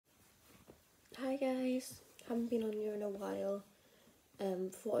Hi guys, haven't been on here in a while.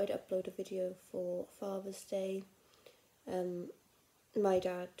 Thought I'd upload a video for Father's Day. My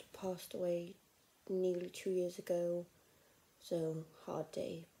dad passed away nearly 2 years ago, so hard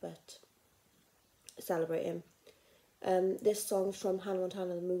day, but celebrate him. This song's from Hannah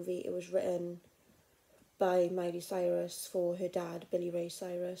Montana the movie. It was written by Miley Cyrus for her dad, Billy Ray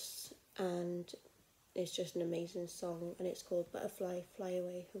Cyrus, and it's just an amazing song, and it's called Butterfly Fly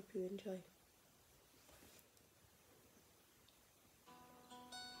Away. Hope you enjoy.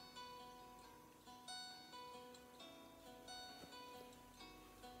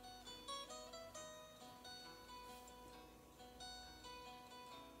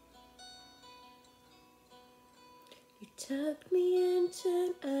 You tucked me in,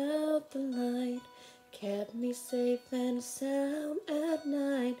 turned out the light, kept me safe and sound at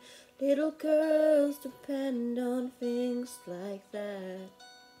night. Little girls depend on things like that.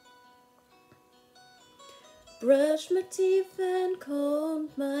 Brushed my teeth and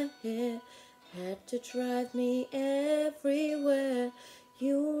combed my hair, had to drive me everywhere.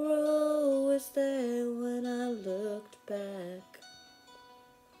 You were always there when I looked back.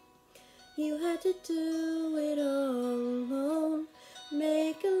 You had to do it all alone,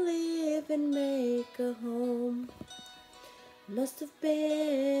 make a living, make a home. Must have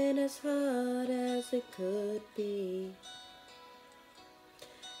been as hard as it could be.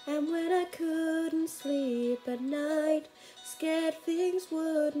 And when I couldn't sleep at night, scared things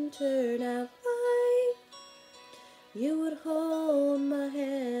wouldn't turn out right, you would hold my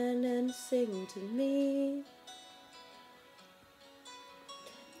hand and sing to me.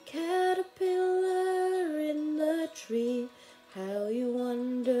 Caterpillar in the tree, how you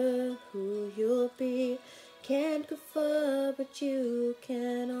wonder who you'll be. Can't go far, but you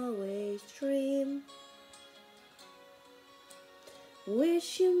can always dream.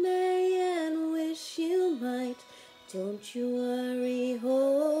 Wish you may and wish you might. Don't you worry,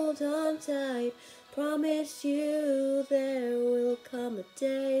 hold on tight. Promise you there will come a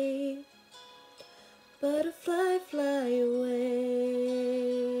day. Butterfly, fly away.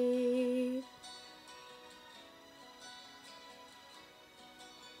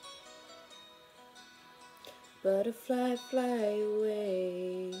 Butterfly, fly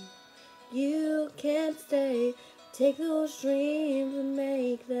away. You can't stay. Take those dreams and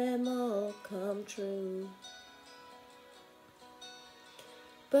make them all come true.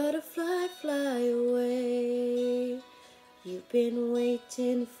 Butterfly, fly away. You've been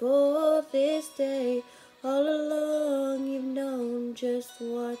waiting for this day. All along you've known just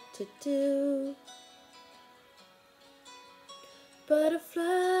what to do.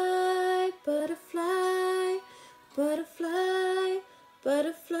 Butterfly, butterfly, butterfly,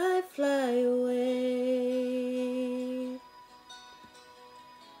 butterfly, fly away.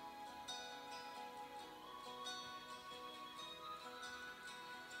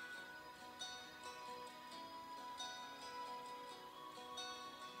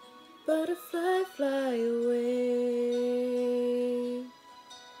 Butterfly, fly away.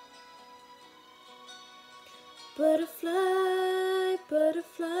 Butterfly,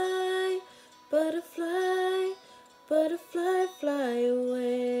 butterfly, butterfly, butterfly, fly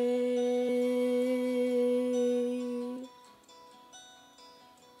away.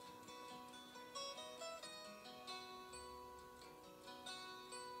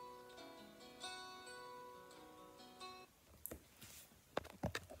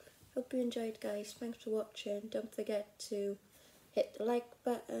 Hope you enjoyed, guys. Thanks for watching. Don't forget to hit the like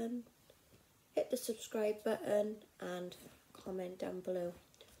button, hit the subscribe button, and comment down below.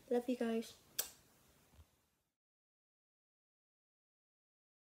 Love you guys.